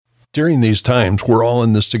During these times, we're all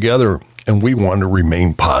in this together, and we want to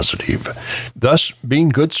remain positive. Thus, being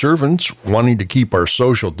good servants, wanting to keep our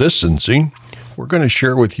social distancing, we're going to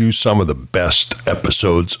share with you some of the best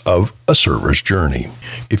episodes of A Server's Journey.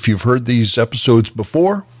 If you've heard these episodes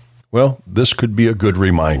before, well, this could be a good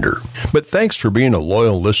reminder. But thanks for being a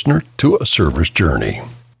loyal listener to A Server's Journey.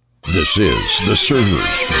 This is the Servers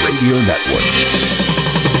Radio Network.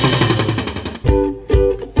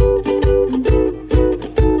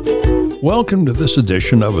 Welcome to this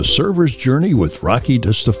edition of A Server's Journey with Rocky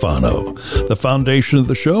DiStefano. The foundation of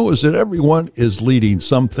the show is that everyone is leading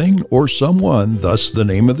something or someone, thus the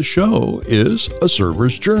name of the show is A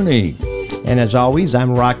Server's Journey. And as always,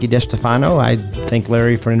 I'm Rocky DiStefano. I thank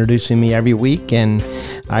Larry for introducing me every week, and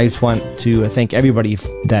I just want to thank everybody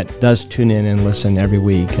that does tune in and listen every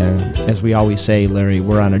week. As we always say, Larry,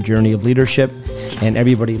 we're on a journey of leadership, and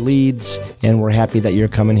everybody leads, and we're happy that you're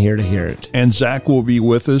coming here to hear it. And Zach will be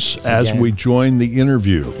with us as we join the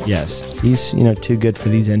interview. Yes, he's too good for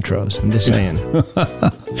these intros. I'm just saying.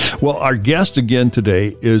 Well, our guest again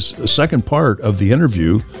today is the second part of the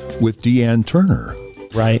interview with Deanne Turner.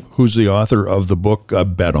 Right. Who's the author of the book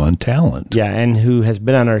Bet on Talent. Yeah, and who has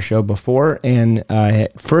been on our show before and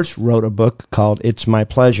first wrote a book called It's My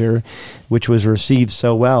Pleasure, which was received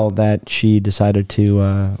so well that she decided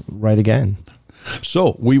to write again.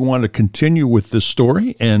 So we want to continue with this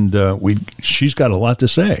story, and she's got a lot to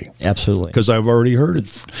say. Absolutely. Because I've already heard it.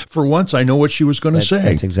 For once, I know what she was going to say.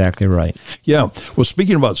 That's exactly right. Yeah. Well,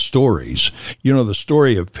 speaking about stories, the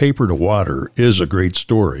story of Paper to Water is a great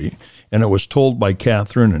story. And it was told by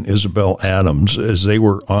Catherine and Isabel Adams as they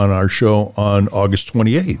were on our show on August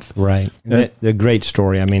 28th. Right. The great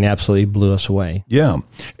story. I mean, absolutely blew us away. Yeah.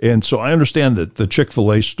 And so I understand that the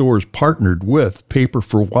Chick-fil-A stores partnered with Paper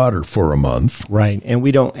for Water for a month. Right. And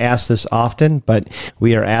we don't ask this often, but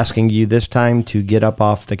we are asking you this time to get up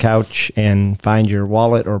off the couch and find your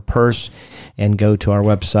wallet or purse and go to our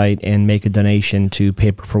website and make a donation to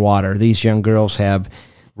Paper for Water. These young girls have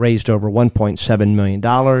raised over $1.7 million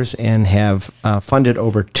and have funded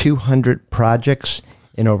over 200 projects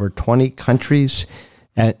in over 20 countries,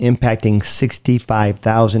 impacting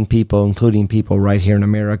 65,000 people, including people right here in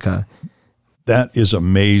America. That is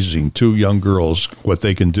amazing. Two young girls, what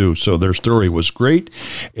they can do. So their story was great,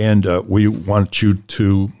 and we want you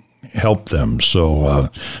to help them. So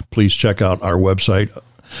please check out our website,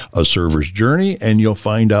 A Server's Journey, and you'll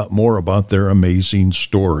find out more about their amazing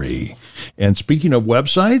story. And speaking of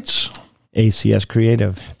websites, ACS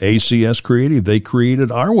Creative, they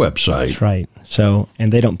created our website. That's right. So,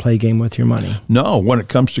 and they don't play a game with your money. No, when it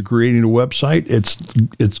comes to creating a website,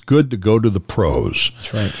 it's good to go to the pros.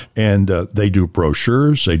 That's right. And they do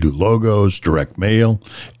brochures, they do logos, direct mail,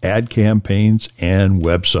 ad campaigns, and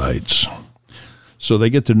websites. So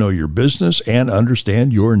they get to know your business and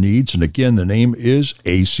understand your needs. And again, the name is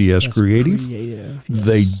ACS Creative. Yes.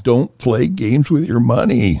 They don't play games with your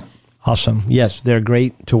money. Awesome. Yes, they're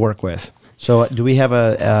great to work with. So do we have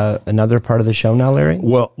another part of the show now, Larry?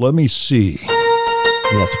 Well, let me see.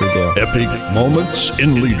 Yes, we do. Epic moments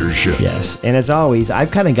in leadership. Yes. And as always, I've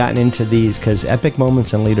kind of gotten into these because epic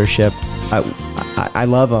moments in leadership, I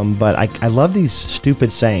love them, but I love these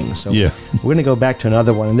stupid sayings. So we're going to go back to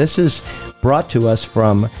another one. And this is brought to us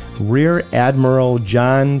from Rear Admiral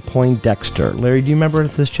John Poindexter. Larry, do you remember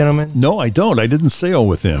this gentleman? No, I don't. I didn't sail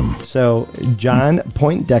with him. So John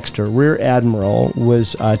Poindexter, Rear Admiral,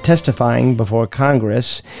 was testifying before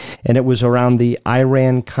Congress, and it was around the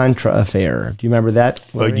Iran-Contra affair. Do you remember that,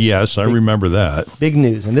 Larry? Yes, I remember that. Big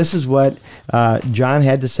news. And this is what John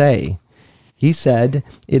had to say. He said,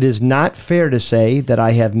 "It is not fair to say that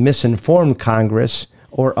I have misinformed Congress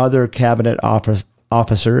or other cabinet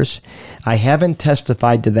officers. I haven't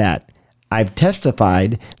testified to that. I've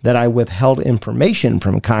testified that I withheld information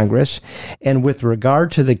from Congress, and with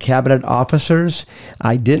regard to the cabinet officers,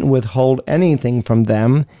 I didn't withhold anything from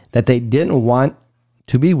them that they didn't want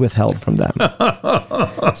to be withheld from them."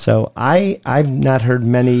 So I've not heard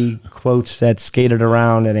many quotes that skated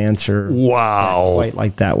around and answer quite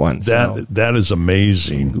like that one. That is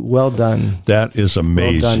amazing. Well done. That is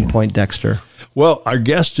amazing. Well done, Poindexter. Well, our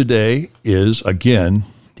guest today is, again,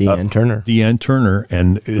 Deanne Turner. Deanne Turner,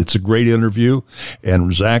 and it's a great interview,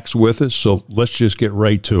 and Zach's with us, so let's just get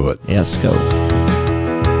right to it. Yes, go.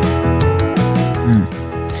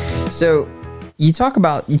 So you talk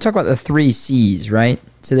about the 3 C's, right?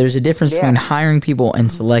 So there's a difference between hiring people and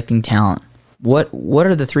selecting talent. What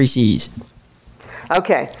are the 3 C's?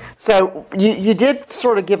 Okay, so you did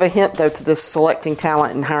sort of give a hint, though, to this selecting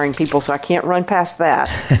talent and hiring people, so I can't run past that.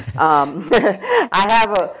 I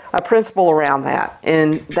have a principle around that,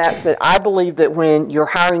 and that's that I believe that when you're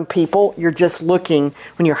hiring people, you're just looking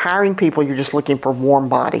for warm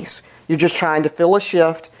bodies. You're just trying to fill a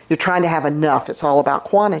shift. You're trying to have enough. It's all about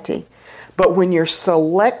quantity. But when you're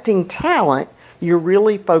selecting talent, you're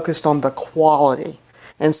really focused on the quality.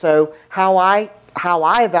 And so how I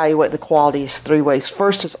evaluate the quality is three ways.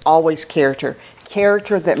 First is always character.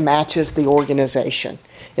 Character that matches the organization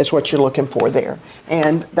is what you're looking for there.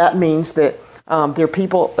 And that means that there are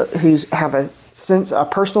people who have a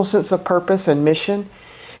personal sense of purpose and mission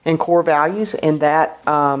and core values, and that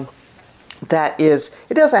is,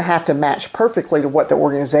 it doesn't have to match perfectly to what the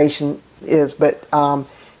organization is, but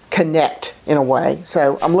connect in a way.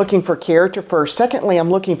 So I'm looking for character first. Secondly, I'm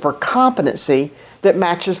looking for competency that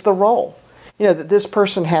matches the role. That this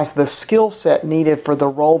person has the skill set needed for the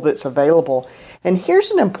role that's available. And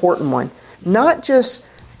here's an important one, not just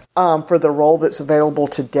for the role that's available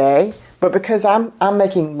today, but because I'm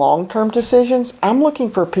making long-term decisions, I'm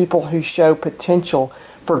looking for people who show potential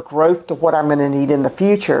for growth to what I'm going to need in the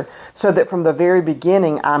future, so that from the very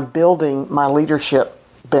beginning, I'm building my leadership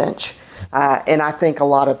bench. And I think a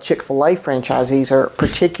lot of Chick-fil-A franchisees are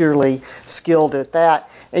particularly skilled at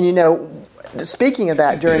that. And speaking of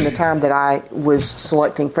that, during the time that I was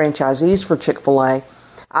selecting franchisees for Chick-fil-A,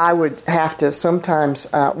 I would have to sometimes,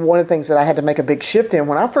 one of the things that I had to make a big shift in,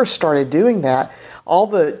 when I first started doing that, all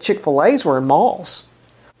the Chick-fil-A's were in malls.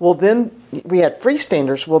 Well, then we had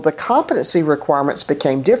freestanders. Well, the competency requirements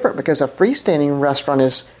became different because a freestanding restaurant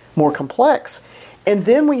is more complex. And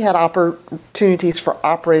then we had opportunities for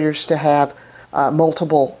operators to have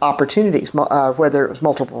multiple opportunities, whether it was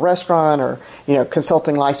multiple restaurant or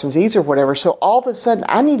consulting licensees or whatever. So all of a sudden,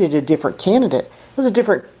 I needed a different candidate. It was a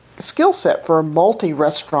different skill set for a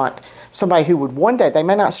multi-restaurant. Somebody who would one day, they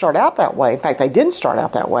may not start out that way. In fact, they didn't start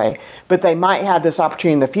out that way, but they might have this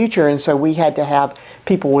opportunity in the future. And so we had to have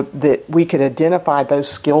people that we could identify those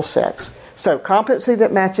skill sets. So competency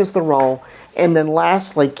that matches the role. And then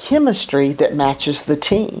lastly, chemistry that matches the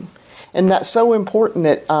team. And that's so important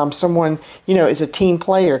that someone, is a team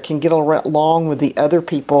player, can get along with the other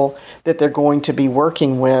people that they're going to be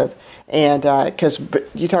working with. And because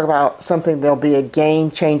you talk about something that'll be a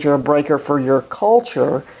game changer, a breaker for your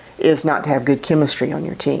culture, is not to have good chemistry on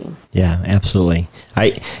your team. Yeah, absolutely.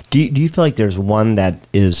 Do you feel like there's one that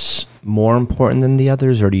is more important than the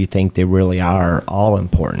others, or do you think they really are all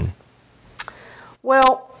important?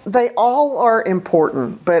 Well, they all are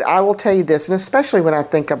important, but I will tell you this, and especially when I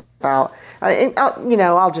think about,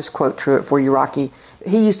 I'll just quote Truett for you, Rocky.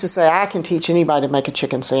 He used to say, I can teach anybody to make a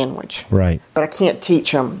chicken sandwich. Right. But I can't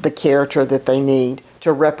teach them the character that they need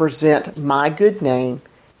to represent my good name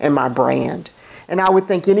and my brand. And I would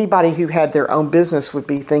think anybody who had their own business would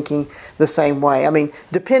be thinking the same way. I mean,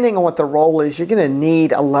 depending on what the role is, you're going to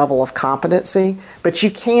need a level of competency, but you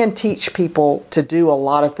can teach people to do a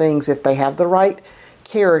lot of things if they have the right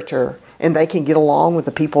character and they can get along with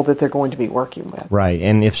the people that they're going to be working with. Right.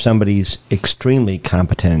 And if somebody's extremely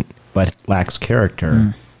competent but lacks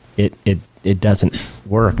character, it doesn't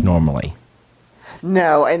work normally.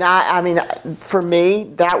 No, and I mean, for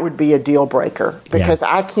me, that would be a deal breaker because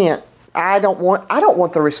I don't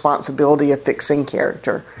want the responsibility of fixing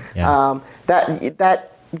character. Yeah.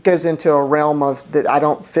 That goes into a realm of that I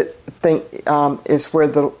don't think is where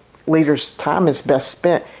the leader's time is best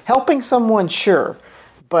spent. Helping someone, sure,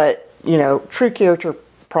 but true character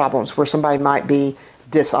problems where somebody might be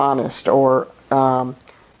dishonest or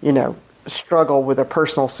struggle with a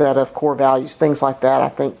personal set of core values, things like that, I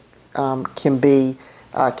think can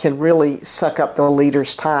really suck up the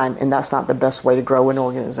leader's time, and that's not the best way to grow an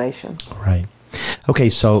organization. Right. Okay,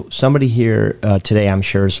 so somebody here today, I'm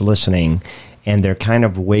sure, is listening, and they're kind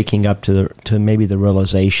of waking up to maybe the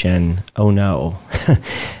realization, oh no,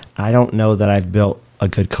 I don't know that I've built a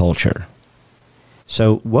good culture.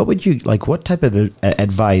 So what type of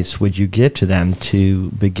advice would you give to them to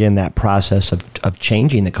begin that process of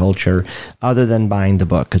changing the culture other than buying the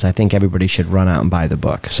book? Because I think everybody should run out and buy the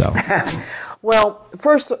book. So, well,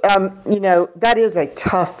 first, that is a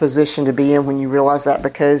tough position to be in when you realize that,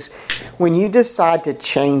 because when you decide to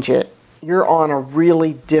change it, you're on a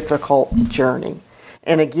really difficult journey.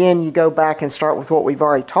 And again, you go back and start with what we've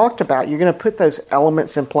already talked about. You're going to put those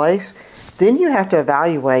elements in place. Then you have to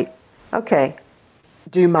evaluate, okay,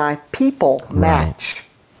 do my people match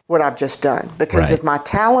what I've just done? Because if my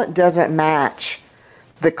talent doesn't match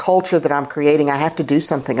the culture that I'm creating, I have to do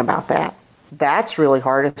something about that. That's really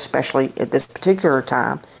hard, especially at this particular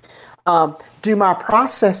time. Do my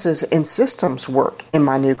processes and systems work in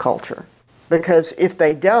my new culture? because if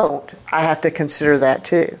they don't, I have to consider that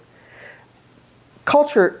too.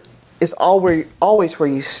 Culture is always where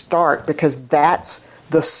you start, because that's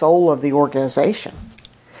the soul of the organization.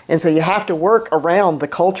 And so you have to work around the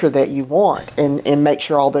culture that you want and make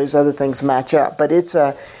sure all those other things match up. But it's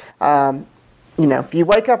if you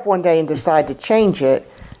wake up one day and decide to change it,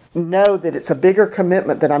 know that it's a bigger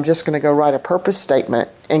commitment than I'm just going to go write a purpose statement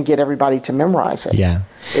and get everybody to memorize it. Yeah.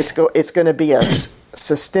 It's going to be a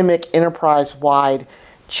systemic, enterprise-wide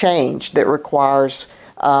change that requires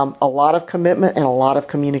a lot of commitment and a lot of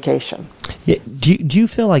communication. Yeah. Do you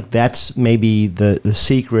feel like that's maybe the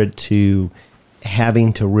secret to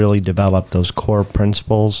having to really develop those core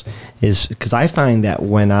principles? Is because I find that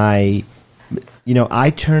when I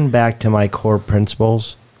turn back to my core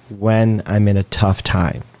principles when I'm in a tough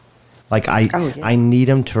time. Like I need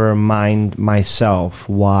them to remind myself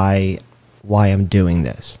why I'm doing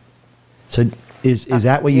this. So is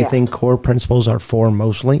that what you think core principles are for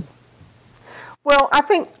mostly? Well, I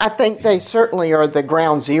think they certainly are the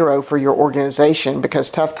ground zero for your organization, because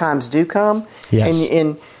tough times do come. Yes.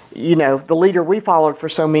 And the leader we followed for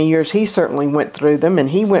so many years, he certainly went through them, and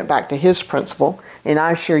he went back to his principle. And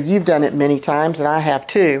I'm sure you've done it many times, and I have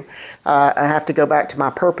too. I have to go back to my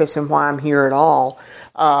purpose and why I'm here at all.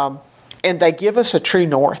 And they give us a true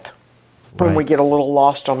north when we get a little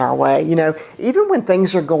lost on our way. Even when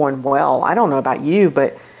things are going well, I don't know about you,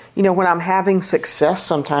 but when I'm having success,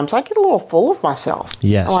 sometimes I get a little full of myself.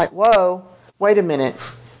 Yes. I'm like, whoa, wait a minute.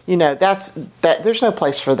 There's no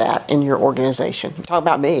place for that in your organization. Talk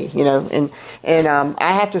about me, and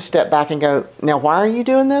I have to step back and go, now, why are you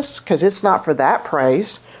doing this? Because it's not for that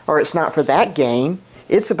praise or it's not for that gain.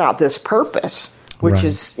 It's about this purpose, which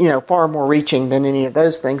is, far more reaching than any of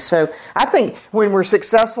those things. So I think when we're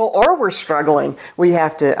successful or we're struggling, we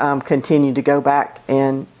have to continue to go back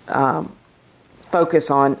and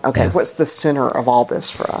focus on, what's the center of all this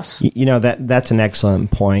for us? That's an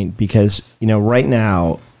excellent point, because, right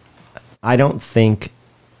now, I don't think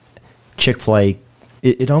Chick-fil-A,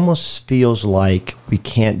 it almost feels like we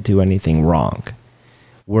can't do anything wrong.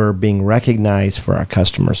 We're being recognized for our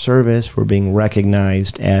customer service. We're being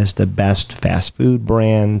recognized as the best fast food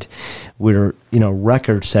brand. We're,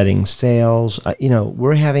 record-setting sales.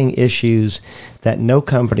 We're having issues that no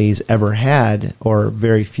company's ever had, or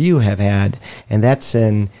very few have had, and that's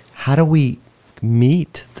in how do we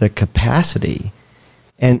meet the capacity?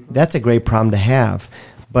 And that's a great problem to have.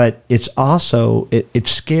 But it's also, it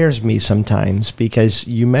scares me sometimes, because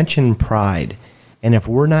you mentioned pride. And if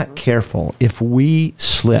we're not careful, if we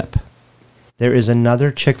slip, there is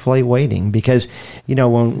another Chick-fil-A waiting. Because,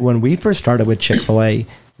 when we first started with Chick-fil-A,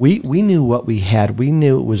 we knew what we had. We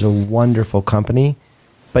knew it was a wonderful company,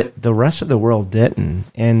 but the rest of the world didn't.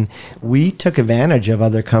 And we took advantage of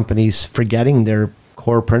other companies forgetting their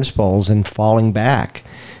core principles and falling back.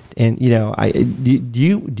 And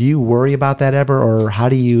do you worry about that ever, or how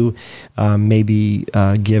do you maybe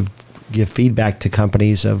give feedback to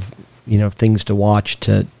companies of things to watch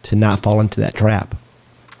to not fall into that trap?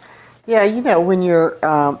 Yeah, when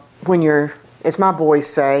you're as my boys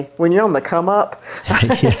say, when you're on the come up,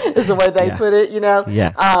 is the way they put it.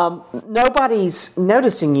 Nobody's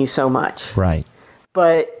noticing you so much, right?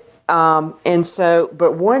 But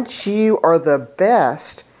but once you are the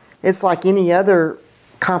best, it's like any other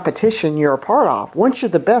competition you're a part of. Once you're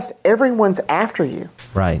the best, everyone's after you.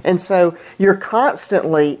 Right. And so you're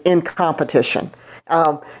constantly in competition.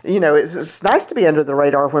 It's nice to be under the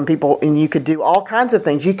radar when and you could do all kinds of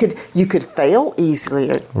things. You could fail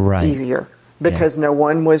easier because no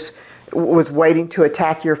one was waiting to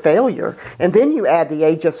attack your failure. And then you add the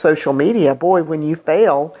age of social media. Boy, when you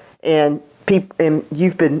fail and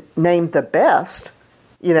you've been named the best,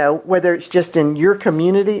 whether it's just in your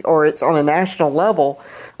community or it's on a national level,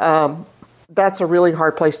 that's a really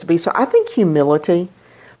hard place to be. So I think humility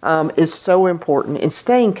is so important, and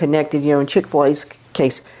staying connected. In Chick-fil-A's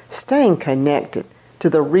case, staying connected to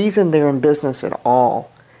the reason they're in business at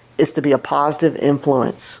all is to be a positive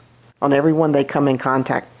influence on everyone they come in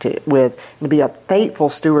contact with, and to be a faithful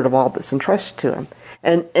steward of all that's entrusted to them.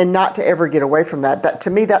 And not to ever get away from that. To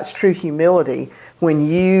me, that's true humility, when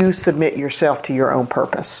you submit yourself to your own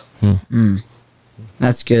purpose.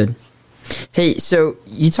 That's good. Hey, so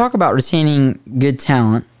you talk about retaining good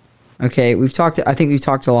talent. Okay, I think we've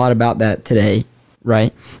talked a lot about that today,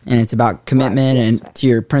 right? And it's about commitment and to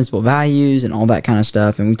your principal values and all that kind of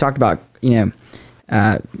stuff. And we talked about,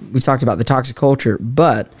 we've talked about the toxic culture.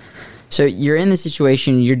 But so you're in the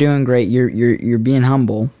situation, you're doing great, you're being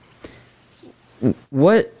humble.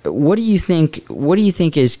 What do you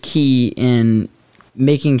think is key in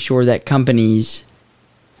making sure that companies,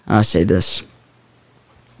 say this,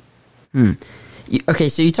 Okay,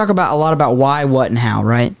 so you talk about a lot about why, what, and how,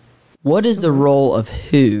 right? What is the role of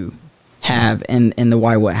who have in the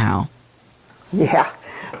why, what, how? Yeah.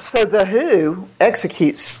 So the who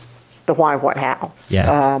executes the why, what, how.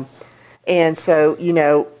 Yeah. And so,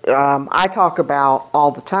 I talk about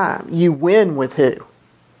all the time, you win with who.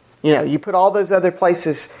 You put all those other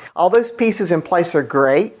places, all those pieces in place are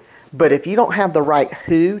great, but if you don't have the right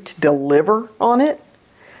who to deliver on it,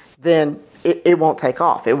 then it won't take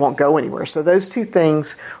off. It won't go anywhere. So those two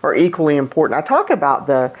things are equally important. I talk about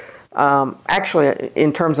the, actually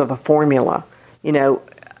in terms of the formula,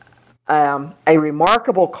 a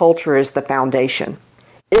remarkable culture is the foundation.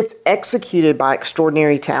 It's executed by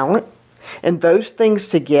extraordinary talent. And those things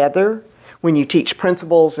together, when you teach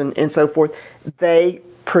principles and so forth, they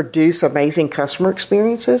produce amazing customer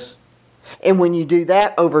experiences. And when you do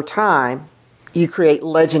that over time, you create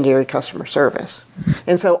legendary customer service.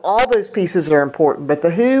 And so all those pieces are important, but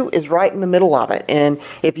the who is right in the middle of it. And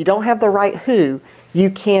if you don't have the right who,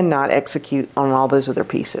 you cannot execute on all those other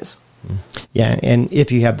pieces. Yeah, and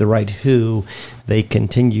if you have the right who, they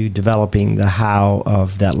continue developing the how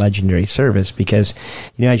of that legendary service. Because,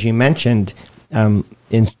 as you mentioned,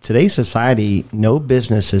 in today's society, no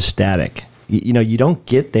business is static. You don't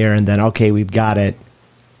get there and then, okay, we've got it.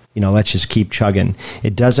 Let's just keep chugging.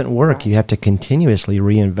 It doesn't work. You have to continuously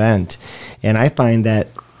reinvent. And I find that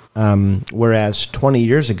whereas 20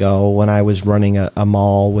 years ago, when I was running a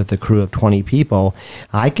mall with a crew of 20 people,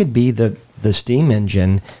 I could be the steam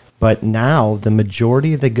engine. But now the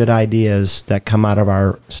majority of the good ideas that come out of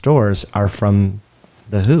our stores are from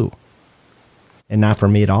the who and not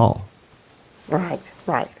from me at all. Right.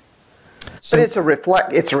 So, but it's a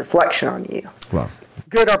reflection on you. Well,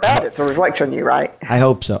 good or bad, it's a reflection on you, right? I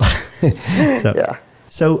hope so. Yeah.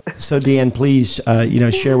 So Deanne, please,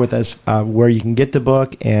 share with us where you can get the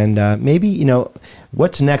book and maybe,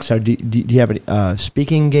 what's next? Do you have a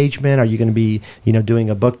speaking engagement? Are you going to be, doing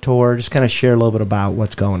a book tour? Just kind of share a little bit about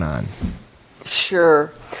what's going on.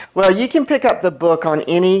 Sure. Well, you can pick up the book on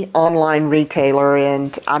any online retailer,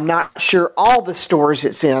 and I'm not sure all the stores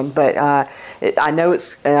it's in, but I know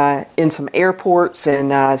it's in some airports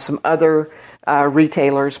and some other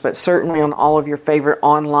retailers, but certainly on all of your favorite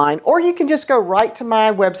online. Or you can just go right to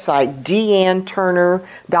my website,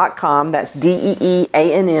 deanneturner.com. That's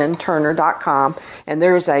DEEANN Turner.com. And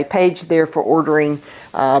there's a page there for ordering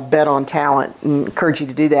Bet on Talent. I encourage you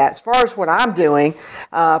to do that. As far as what I'm doing,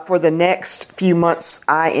 for the next few months,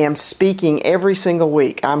 I am speaking every single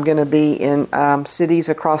week. I'm going to be in cities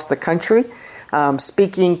across the country.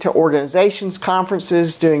 Speaking to organizations,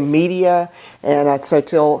 conferences, doing media, and so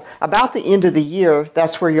till about the end of the year,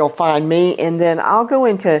 that's where you'll find me. And then I'll go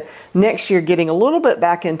into next year getting a little bit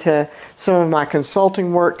back into some of my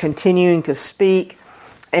consulting work, continuing to speak,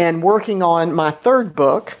 and working on my third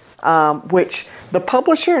book, which the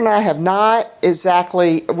publisher and I have not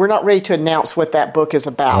exactly, we're not ready to announce what that book is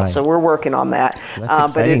about, so we're working on that.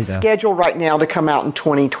 But it's scheduled right now to come out in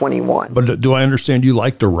 2021. But do I understand you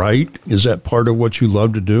like to write? Is that part of what you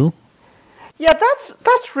love to do? Yeah, that's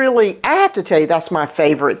really, I have to tell you, that's my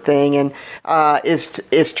favorite thing, and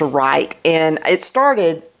is to write. And it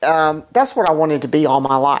started, that's what I wanted to be all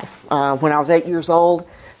my life. When I was 8 years old,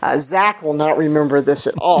 Zach will not remember this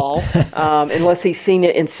at all, unless he's seen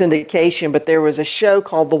it in syndication, but there was a show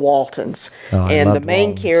called The Waltons. And the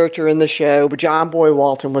main character in the show, John Boy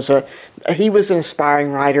Walton, he was an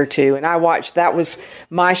aspiring writer too. And that was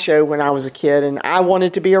my show when I was a kid, and I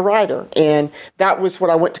wanted to be a writer. And that was what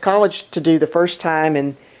I went to college to do the first time,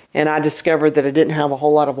 and I discovered that I didn't have a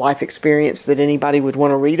whole lot of life experience that anybody would want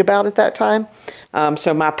to read about at that time.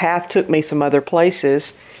 So my path took me some other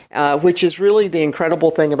places. Which is really the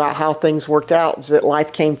incredible thing about how things worked out, is that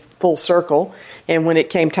life came full circle. And when it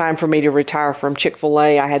came time for me to retire from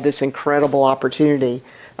Chick-fil-A, I had this incredible opportunity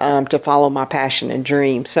to follow my passion and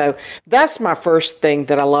dream. So that's my first thing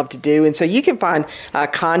that I love to do. And so you can find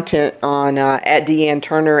content on at Deanne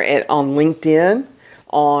Turner on LinkedIn,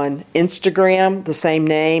 on Instagram, the same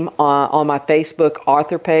name, on my Facebook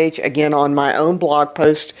author page, again on my own blog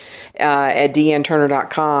post at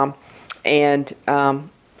deanneturner.com, and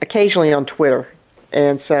occasionally on Twitter.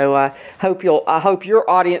 And so I hope your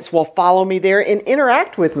audience will follow me there and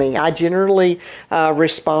interact with me. I generally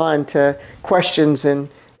respond to questions and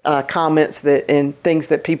comments and things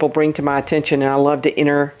that people bring to my attention, and I love to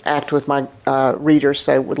interact with my readers.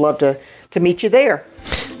 So would love to meet you there.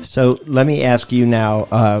 So let me ask you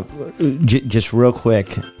now, just real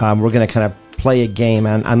quick. We're going to kind of play a game.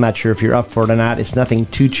 I'm not sure if you're up for it or not. It's nothing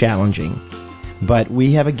too challenging. But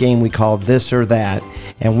we have a game we call This or That,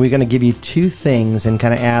 and we're going to give you two things and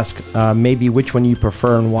kind of ask maybe which one you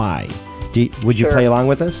prefer and why. Would you play along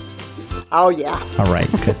with us? Oh, yeah. All right,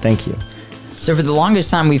 good. Thank you. So for the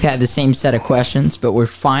longest time, we've had the same set of questions, but we're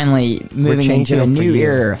finally moving changing into a them for new you.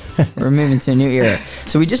 era. We're moving to a new era.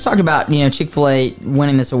 So we just talked about Chick-fil-A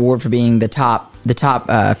winning this award for being the top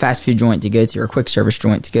fast food joint to go to, or quick service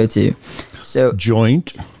joint to go to. So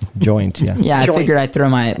Joint. Joint, yeah. yeah, I Joint. figured I'd throw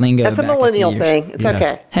my lingo. That's a back millennial few years. thing. It's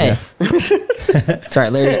okay. Hey, it's all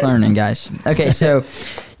right. Larry's learning, guys. Okay, so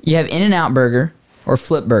you have In-N-Out Burger or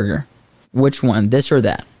Flip Burger. Which one? This or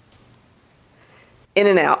that? In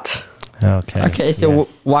and out. Okay. Okay, so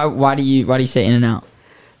why do you say In-N-Out?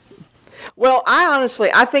 Well,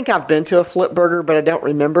 I think I've been to a Flip Burger, but I don't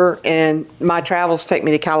remember. And my travels take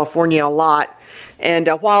me to California a lot. And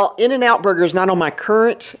while In-N-Out Burger is not on my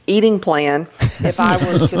current eating plan, if I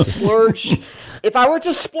were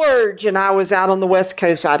to splurge and I was out on the West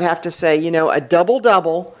Coast, I'd have to say, a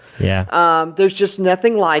double-double. Yeah. There's just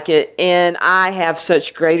nothing like it. And I have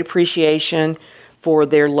such great appreciation for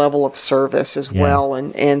their level of service as well.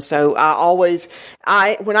 And so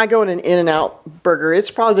when I go in an In-N-Out Burger,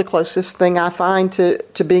 it's probably the closest thing I find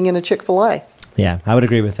to being in a Chick-fil-A. Yeah, I would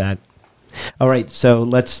agree with that. All right, so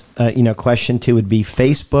let's, question 2 would be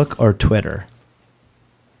Facebook or Twitter?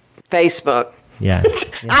 Facebook. Yeah.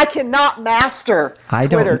 I cannot master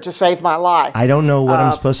Twitter to save my life. I don't know what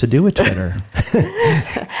I'm supposed to do with Twitter.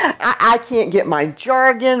 I can't get my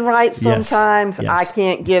jargon right sometimes. Yes. I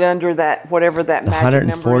can't get under that, whatever that magic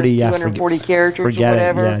number is, 240 characters forget or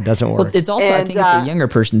whatever. It. Yeah, it doesn't work. Well, it's also I think it's a younger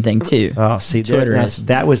person thing too. Oh, see, Twitter is.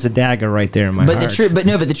 that was the dagger right there in my heart.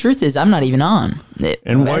 But the truth is, I'm not even on.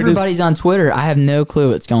 And why everybody's on Twitter? I have no clue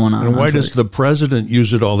what's going on. And why on does the president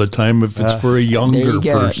use it all the time if it's for a younger there you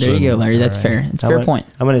go. person? There you go, Larry. That's fair. It's a fair point.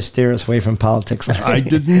 I'm going to steer us away from politics. I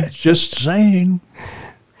didn't, just saying.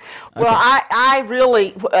 Well, I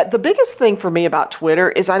really, the biggest thing for me about Twitter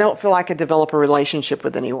is I don't feel like I develop a relationship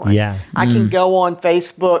with anyone. Yeah. I can go on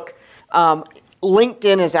Facebook.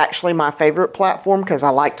 LinkedIn is actually my favorite platform because I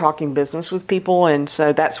like talking business with people. And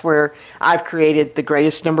so that's where I've created the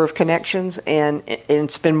greatest number of connections and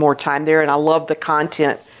spend more time there. And I love the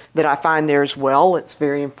content that I find there as well. It's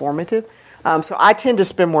very informative. So I tend to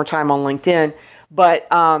spend more time on LinkedIn. But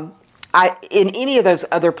in any of those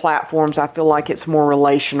other platforms, I feel like it's more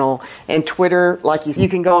relational. And Twitter, like you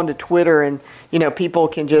can go onto Twitter and, people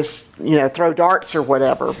can just, throw darts or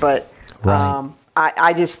whatever. But Right.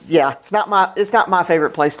 it's not my favorite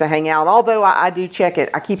place to hang out. Although I do check it.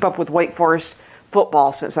 I keep up with Wake Forest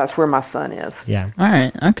football since that's where my son is. Yeah. All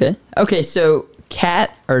right. Okay. So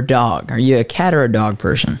cat or dog? Are you a cat or a dog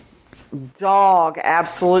person? Dog,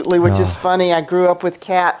 absolutely. Which is funny. I grew up with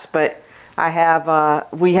cats, but I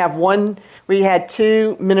have we had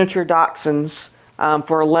 2 miniature dachshunds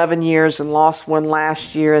for 11 years and lost one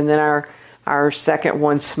last year, and then our second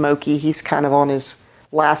one, Smokey, he's kind of on his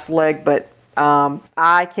last leg, but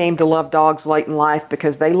I came to love dogs late in life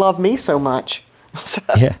because they love me so much.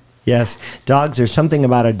 Yeah. Yes. Dogs, there's something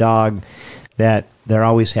about a dog that they're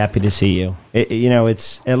always happy to see you.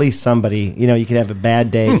 It's at least somebody, you could have a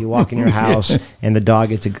bad day, you walk in your house and the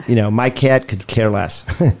dog is, my cat could care less.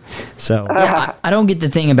 So Yeah, I don't get the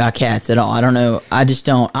thing about cats at all. I don't know. I just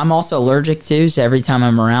don't. I'm also allergic to, so every time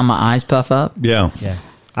I'm around, my eyes puff up. Yeah. yeah,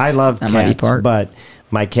 I love That might be cats, part. but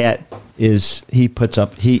my cat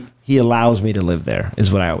he allows me to live there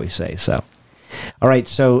is what I always say. So, all right.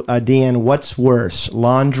 So, Deanne, what's worse,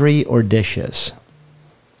 laundry or dishes?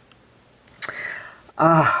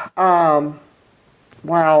 Wow.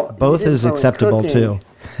 Both is acceptable too.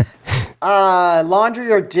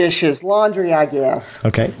 Laundry or dishes? Laundry, I guess.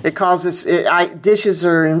 Okay. Because dishes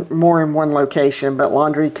are more in one location, but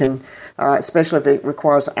laundry can, especially if it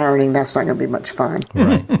requires ironing, that's not going to be much fun.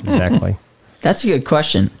 Right. Exactly. That's a good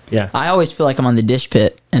question. Yeah. I always feel like I'm on the dish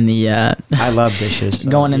pit and the I love dishes. so,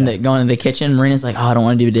 going in yeah. the kitchen. Marina's like, "Oh, I don't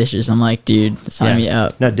want to do dishes." I'm like, "Dude, sign me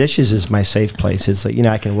up." No, dishes is my safe place. It's like,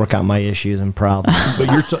 I can work out my issues and problems.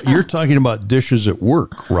 But you're talking about dishes at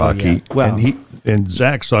work, Rocky. yeah. Well- and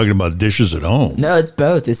Zach's talking about dishes at home. No, it's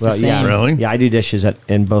both. It's the Well, yeah, same. Really? Yeah, I do dishes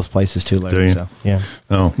in both places too, Larry. Do you? So, yeah.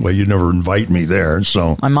 Oh, well, you never invite me there,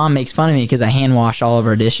 so. My mom makes fun of me because I hand wash all of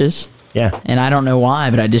our dishes, Yeah. and I don't know why,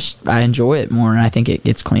 but I enjoy it more, and I think it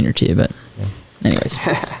gets cleaner too. But, anyways,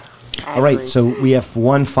 All right, so we have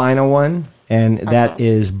one final one, and that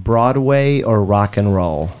is Broadway or rock and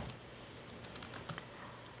roll.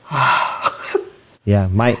 Yeah,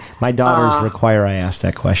 my daughters require I ask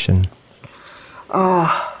that question.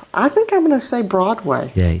 I think I'm going to say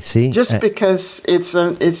Broadway. Yeah, see? Just because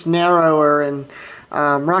it's narrower and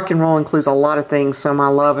rock and roll includes a lot of things, some I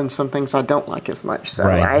love and some things I don't like as much. So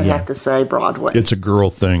Right, I yeah. have to say Broadway. It's a girl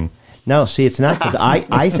thing. No, see, it's not because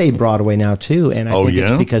I say Broadway now too, and I think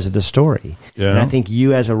it's because of the story. Yeah. And I think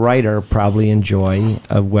you as a writer probably enjoy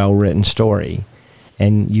a well-written story,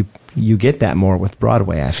 and you get that more with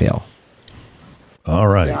Broadway, I feel. All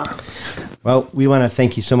right. Yeah. Well, we want to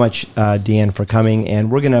thank you so much, Deanne, for coming, and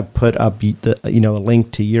we're going to put up a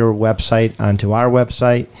link to your website onto our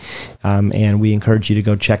website, and we encourage you to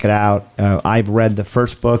go check it out. I've read the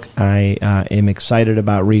first book. I am excited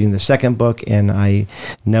about reading the second book, and I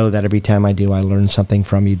know that every time I do, I learn something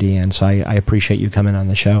from you, Deanne. So I appreciate you coming on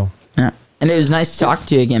the show. Yeah. And it was nice to talk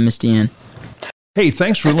to you again, Miss Deanne. Hey,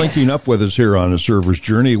 thanks for linking up with us here on A Server's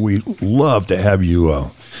Journey. We love to have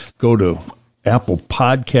you go to Apple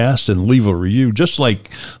Podcasts and leave a review, just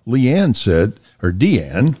like Leanne said, or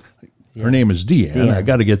Deanne. Her name is Deanne. I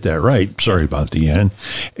got to get that right. Sorry about Deanne.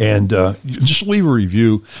 And just leave a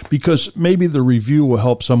review, because maybe the review will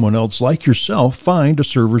help someone else like yourself find A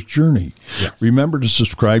Server's Journey. Yes. Remember to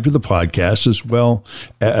subscribe to the podcast, as well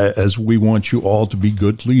as we want you all to be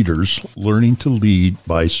good leaders, learning to lead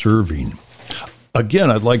by serving.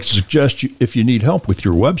 Again, I'd like to suggest if you need help with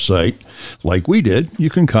your website, like we did, you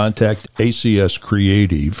can contact ACS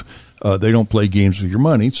Creative. They don't play games with your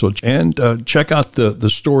money. And check out the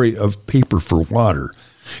story of Paper for Water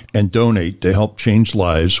and donate to help change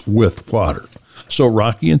lives with water. So,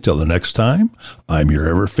 Rocky, until the next time, I'm your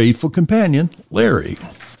ever faithful companion, Larry.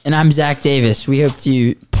 And I'm Zach Davis. We hope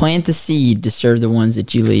to plant the seed to serve the ones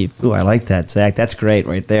that you leave. Ooh, I like that, Zach. That's great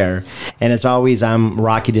right there. And as always, I'm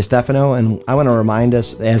Rocky DiStefano, and I want to remind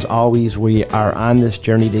us, as always, we are on this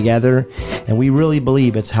journey together, and we really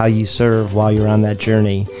believe it's how you serve while you're on that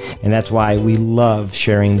journey, and that's why we love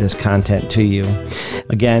sharing this content to you.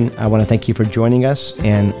 Again, I want to thank you for joining us,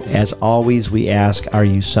 and as always, we ask, are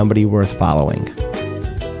you somebody worth following?